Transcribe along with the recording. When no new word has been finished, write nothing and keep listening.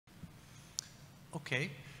Okay,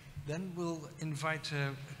 then we'll invite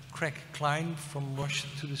Klein from Roche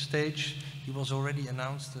to the stage. He was already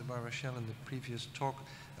announced by Rochelle in the previous talk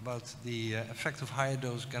about the effect of higher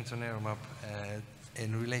dose Gantenerumab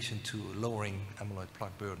in relation to lowering amyloid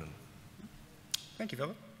plaque burden. Thank you,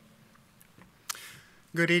 Philip.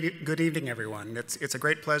 Good evening, everyone. It's a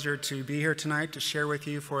great pleasure to be here tonight to share with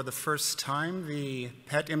you for the first time the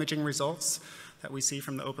PET imaging results that we see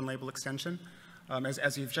from the open label extension.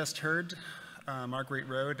 As you've just heard, Marguerite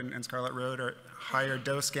Road and Scarlet Road are higher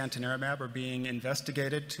dose Gantenerumab are being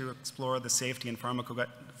investigated to explore the safety and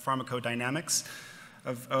pharmacodynamics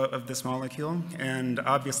of this molecule. And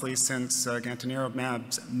obviously, since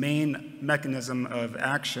Gantenerumab's main mechanism of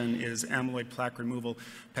action is amyloid plaque removal,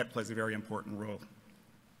 PET plays a very important role.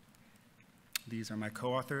 These are my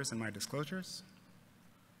co-authors and my disclosures.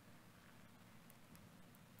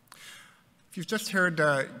 If you've just heard,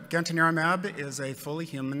 Gantenerumab is a fully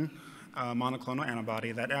human monoclonal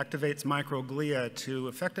antibody that activates microglia to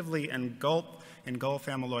effectively engulf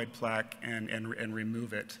amyloid plaque and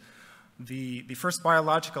remove it. The first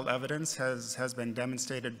biological evidence has been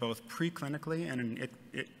demonstrated both preclinically and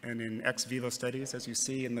in ex vivo studies, as you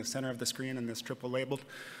see in the center of the screen in this triple-labeled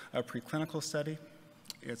preclinical study.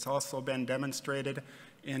 It's also been demonstrated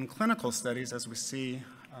in clinical studies, as we see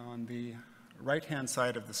on the right-hand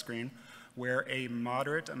side of the screen, where a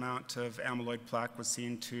moderate amount of amyloid plaque was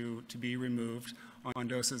seen to be removed on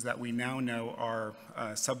doses that we now know are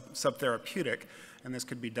subtherapeutic, and this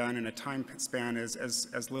could be done in a time span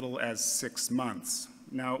as little as 6 months.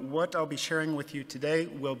 Now, what I'll be sharing with you today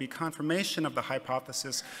will be confirmation of the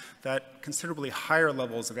hypothesis that considerably higher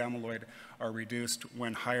levels of amyloid are reduced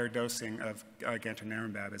when higher dosing of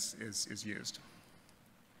Gantenerumab is used.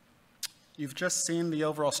 You've just seen the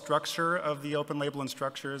overall structure of the open label and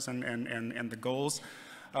structures and the goals.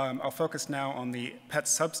 I'll focus now on the PET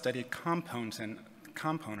sub-study component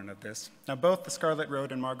of this. Now, both the Scarlet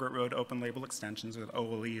Road and Margaret Road open label extensions, or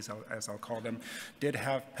OLEs as I'll call them, did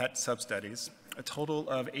have PET sub-studies. A total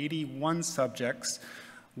of 81 subjects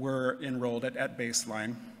were enrolled at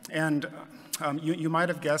baseline. And you might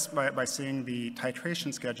have guessed by seeing the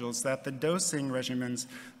titration schedules that the dosing regimens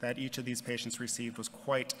that each of these patients received was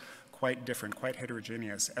quite different, quite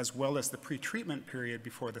heterogeneous, as well as the pretreatment period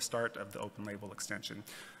before the start of the open label extension.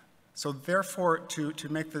 So therefore, to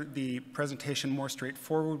make the presentation more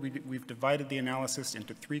straightforward, we've divided the analysis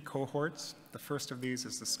into 3 cohorts. The first of these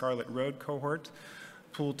is the Scarlet Road cohort,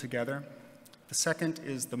 pooled together. The second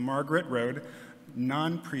is the Margaret Road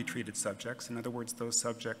non-pretreated subjects, in other words, those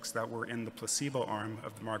subjects that were in the placebo arm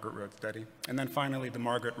of the Margaret Road study. And then finally, the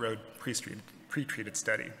Margaret Road pretreated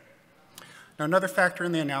study. Now, another factor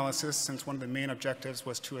in the analysis, since one of the main objectives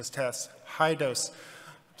was to assess high-dose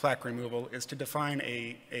plaque removal, is to define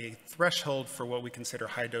a threshold for what we consider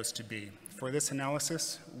high dose to be. For this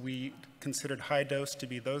analysis, we considered high dose to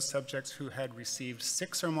be those subjects who had received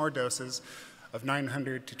 6 or more doses of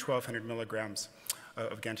 900 to 1,200 milligrams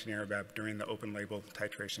of Gantenerumab during the open label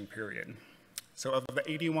titration period. So of the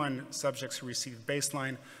 81 subjects who received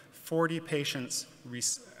baseline, 40 patients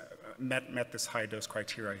met this high dose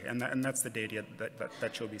criteria, and that's the data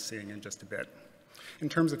that you'll be seeing in just a bit. In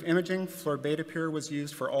terms of imaging, florbetapir was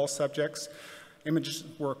used for all subjects. Images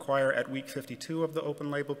were acquired at week 52 of the open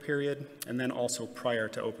label period, and then also prior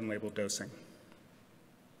to open label dosing.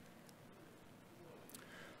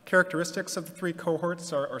 Characteristics of the 3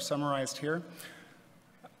 cohorts are summarized here.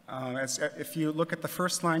 If you look at the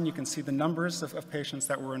first line, you can see the numbers of patients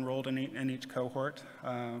that were enrolled in each cohort.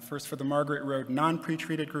 First, for the Margaret Road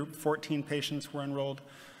non-pretreated group, 14 patients were enrolled.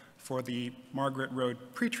 For the Margaret Road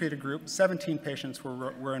pretreated group, 17 patients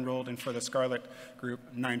were enrolled, and for the Scarlet group,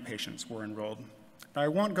 9 patients were enrolled. Now, I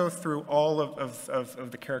won't go through all of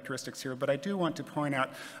the characteristics here, but I do want to point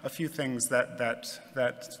out a few things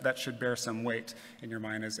that should bear some weight in your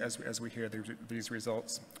mind as we hear these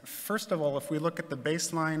results. First of all, if we look at the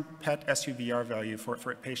baseline PET SUVR value for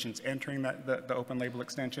patients entering the open label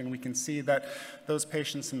extension, we can see that those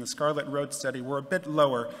patients in the Scarlet Road study were a bit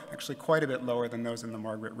lower, actually quite a bit lower than those in the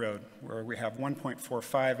Margaret Road, where we have 1.45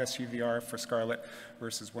 SUVR for Scarlet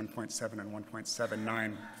versus 1.7 and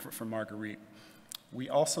 1.79 for Marguerite. We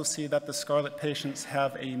also see that the Scarlet patients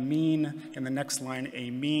have a mean, in the next line, a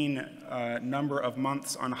mean number of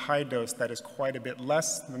months on high dose that is quite a bit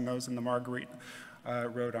less than those in the Marguerite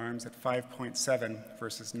Road arms at 5.7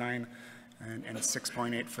 versus 9 and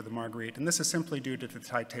 6.8 for the Marguerite. And this is simply due to the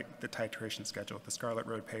titration schedule. The Scarlet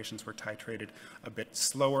Road patients were titrated a bit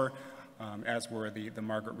slower, as were the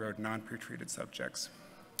Margaret Road non-pretreated subjects.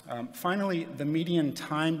 Finally, the median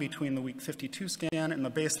time between the week 52 scan and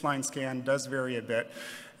the baseline scan does vary a bit,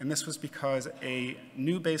 and this was because a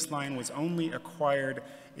new baseline was only acquired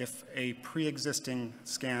if a pre-existing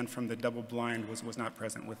scan from the double-blind was not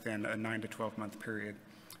present within a 9 to 12-month period.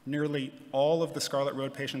 Nearly all of the Scarlet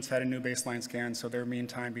Road patients had a new baseline scan, so their mean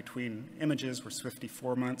time between images was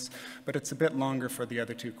 54 months, but it's a bit longer for the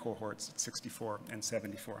other two cohorts, at 64 and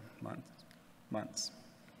 74 months.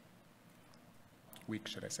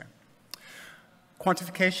 Weeks, should I say.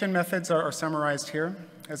 Quantification methods are summarized here.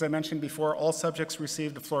 As I mentioned before, all subjects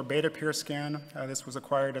received the floor beta peer scan. This was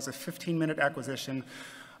acquired as a 15-minute acquisition,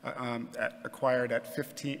 acquired at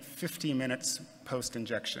 50 minutes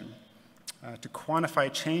post-injection. To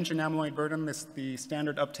quantify change in amyloid burden, the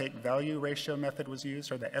standard uptake value ratio method was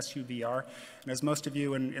used, or the SUVR. And as most of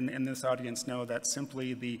you in this audience know, that's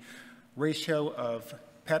simply the ratio of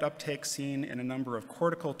PET uptake seen in a number of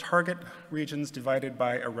cortical target regions divided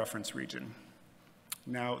by a reference region.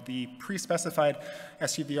 Now, the pre-specified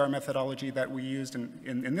SUVR methodology that we used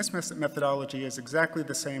in this methodology is exactly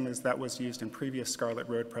the same as that was used in previous Scarlet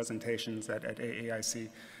Road presentations at AAIC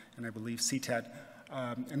and I believe CTAD.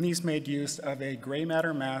 And these made use of a gray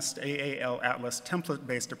matter masked AAL Atlas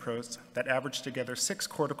template-based approach that averaged together 6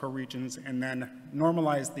 cortical regions and then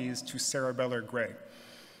normalized these to cerebellar gray.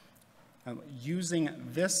 Using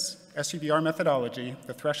this SUVR methodology,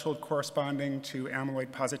 the threshold corresponding to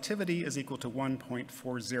amyloid positivity is equal to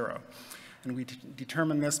 1.40. And we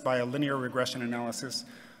determined this by a linear regression analysis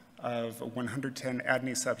of 110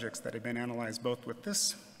 ADNI subjects that had been analyzed both with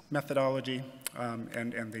this methodology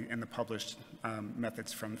and the published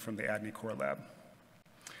methods from the ADNI core lab.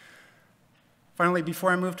 Finally, before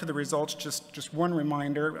I move to the results, just one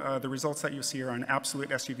reminder, the results that you see are on absolute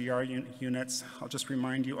SUVR units. I'll just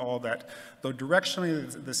remind you all that though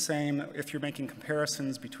directionally the same, if you're making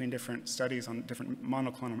comparisons between different studies on different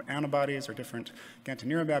monoclonal antibodies or different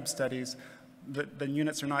Gantenerumab studies, the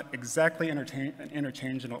units are not exactly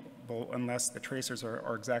interchangeable unless the tracers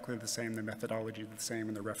are exactly the same, the methodology is the same,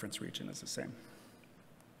 and the reference region is the same.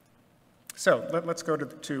 So let's go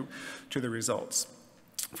to the results.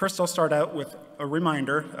 First, I'll start out with a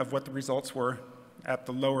reminder of what the results were at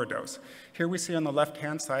the lower dose. Here we see on the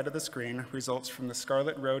left-hand side of the screen results from the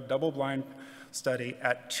Scarlet Road double-blind study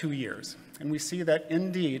at 2 years. And we see that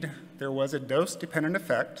indeed there was a dose-dependent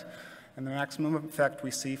effect, and the maximum effect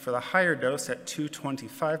we see for the higher dose at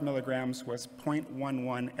 225 milligrams was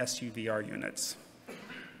 0.11 SUVR units.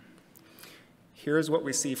 Here's what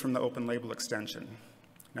we see from the open label extension.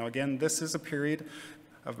 Now again, this is a period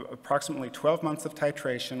of approximately 12 months of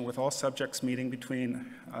titration with all subjects meeting between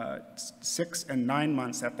 6 and 9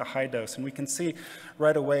 months at the high dose. And we can see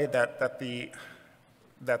right away that the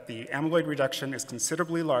amyloid reduction is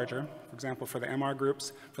considerably larger. For example, for the MR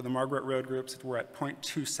groups, for the Margaret Road groups, we're at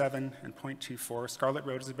 0.27 and 0.24. Scarlet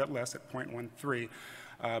Road is a bit less at 0.13,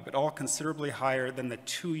 but all considerably higher than the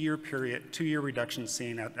 2-year reduction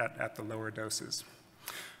seen at the lower doses.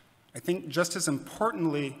 I think just as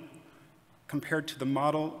importantly, compared to the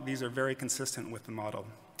model, these are very consistent with the model.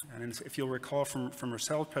 And if you'll recall from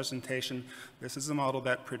Rochelle's presentation, this is a model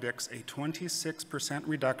that predicts a 26%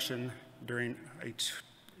 reduction during a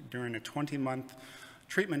 20-month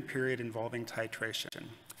treatment period involving titration.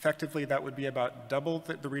 Effectively, that would be about double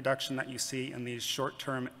the reduction that you see in these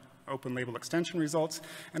short-term open label extension results,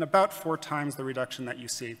 and about 4 times the reduction that you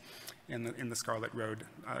see in the Scarlet Road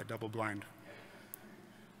double-blind.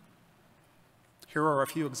 Here are a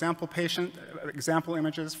few example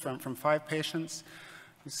images from 5 patients.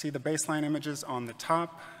 You see the baseline images on the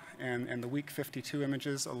top and the week 52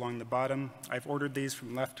 images along the bottom. I've ordered these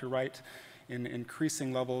from left to right in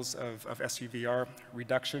increasing levels of SUVR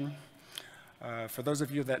reduction. For those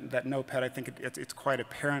of you that know PET, I think it's quite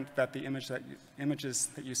apparent that the images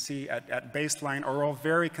that you see at baseline are all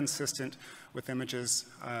very consistent with images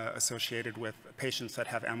associated with patients that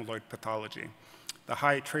have amyloid pathology. The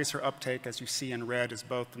high tracer uptake, as you see in red, is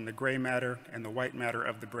both in the gray matter and the white matter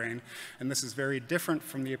of the brain. And this is very different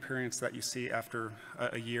from the appearance that you see after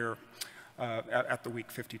a year at the week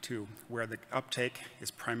 52, where the uptake is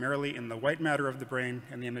primarily in the white matter of the brain,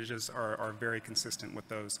 and the images are very consistent with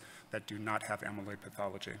those that do not have amyloid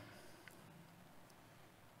pathology.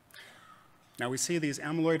 Now we see these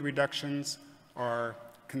amyloid reductions are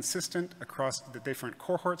consistent across the different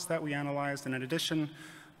cohorts that we analyzed, and in addition,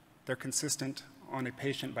 they're consistent on a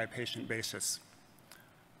patient-by-patient basis.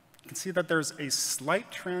 You can see that there's a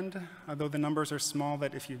slight trend, although the numbers are small,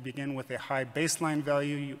 that if you begin with a high baseline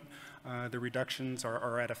value, the reductions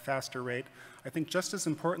are at a faster rate. I think just as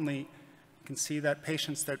importantly, you can see that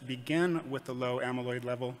patients that begin with a low amyloid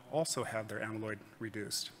level also have their amyloid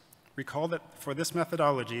reduced. Recall that for this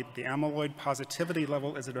methodology, the amyloid positivity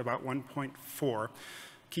level is at about 1.4.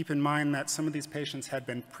 Keep in mind that some of these patients had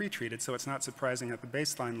been pretreated, so it's not surprising that the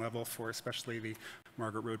baseline level for especially the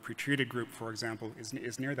Margaret Road pretreated group, for example,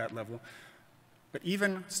 is near that level. But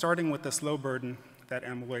even starting with this low burden, that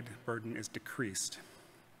amyloid burden is decreased.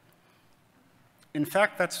 In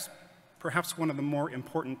fact, that's perhaps one of the more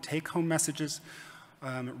important take-home messages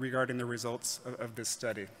regarding the results of this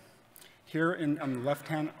study. Here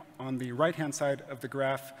on the right-hand side of the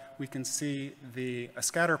graph, we can see a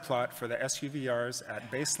scatter plot for the SUVRs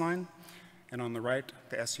at baseline, and on the right,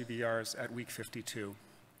 the SUVRs at week 52.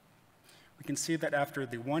 We can see that after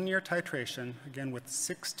the 1-year titration, again with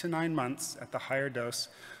 6 to 9 months at the higher dose,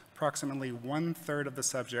 approximately 1/3 of the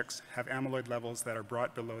subjects have amyloid levels that are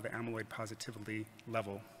brought below the amyloid positivity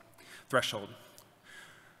level threshold.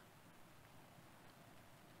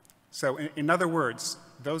 So in other words,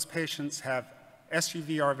 those patients have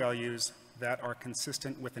SUVR values that are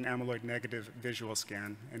consistent with an amyloid negative visual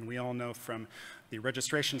scan. And we all know from the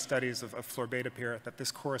registration studies of florbetapir that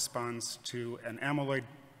this corresponds to an amyloid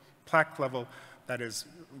plaque level that is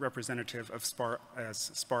representative of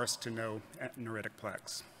sparse to no neuritic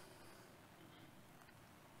plaques.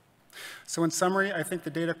 So in summary, I think the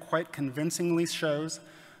data quite convincingly shows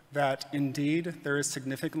that indeed there is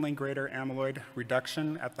significantly greater amyloid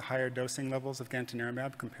reduction at the higher dosing levels of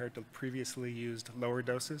gantenerumab compared to previously used lower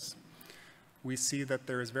doses. We see that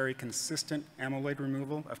there is very consistent amyloid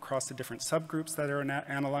removal across the different subgroups that are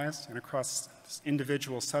analyzed and across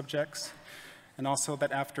individual subjects, and also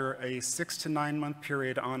that after a 6 to 9 month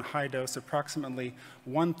period on high dose, approximately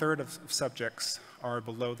 1/3 of subjects are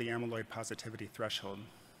below the amyloid positivity threshold.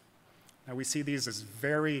 Now we see these as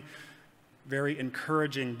very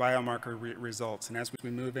encouraging biomarker results. And as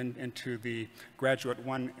we move into the Graduate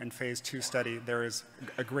 1 and Phase 2 study, there is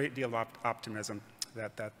a great deal of optimism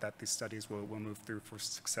that these studies will move through for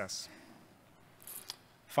success.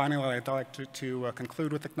 Finally, I'd like to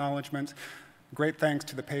conclude with acknowledgement. Great thanks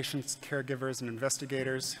to the patients, caregivers, and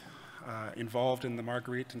investigators involved in the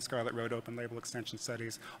Marguerite and Scarlet Road open label extension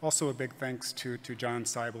studies. Also a big thanks to John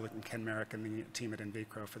Seibel and Ken Merrick and the team at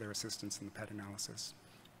InVicro for their assistance in the PET analysis.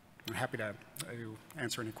 I'm happy to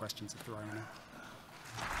answer any questions if there are any.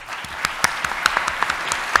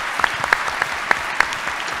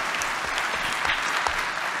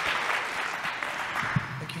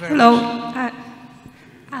 Thank you very much. Hello.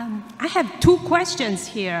 I have 2 questions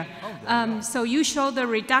here. So you show the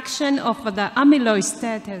reduction of the amyloid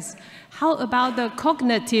status. How about the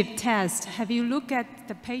cognitive test? Have you looked at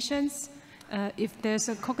the patients? If there's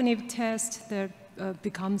a cognitive test that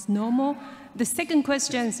becomes normal? The second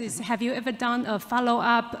question is, have you ever done a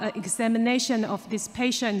follow-up examination of these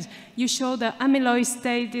patients? You show the amyloid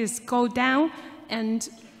status go down, and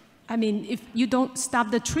I mean, if you don't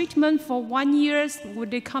stop the treatment for 1 year,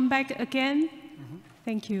 would they come back again? Mm-hmm.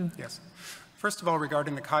 Thank you. Yes. First of all,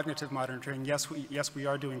 regarding the cognitive monitoring, yes, we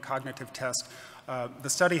are doing cognitive tests. The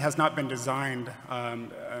study has not been designed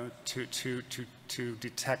to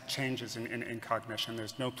detect changes in cognition.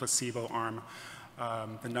 There's no placebo arm.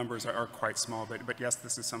 The numbers are quite small, but yes,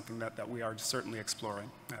 this is something that we are certainly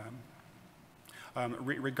exploring.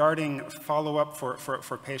 Regarding follow-up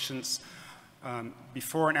for patients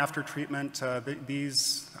before and after treatment,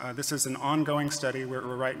 this is an ongoing study. We're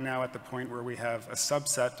right now at the point where we have a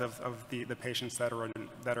subset of the patients that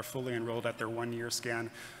are fully enrolled at their 1-year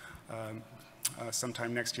scan.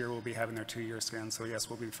 Sometime next year we'll be having their 2-year scan, so yes,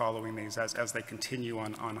 we'll be following these as they continue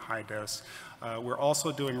on high dose. We're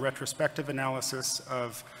also doing retrospective analysis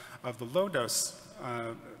of the low dose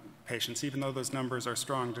patients, even though those numbers are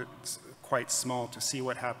strong, quite small, to see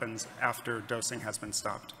what happens after dosing has been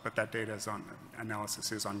stopped, but that data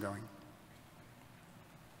analysis is ongoing.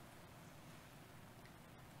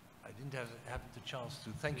 I didn't have the chance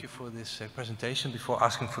to thank you for this presentation before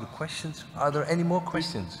asking for the questions. Are there any more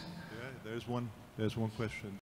questions? Yeah, there's one question.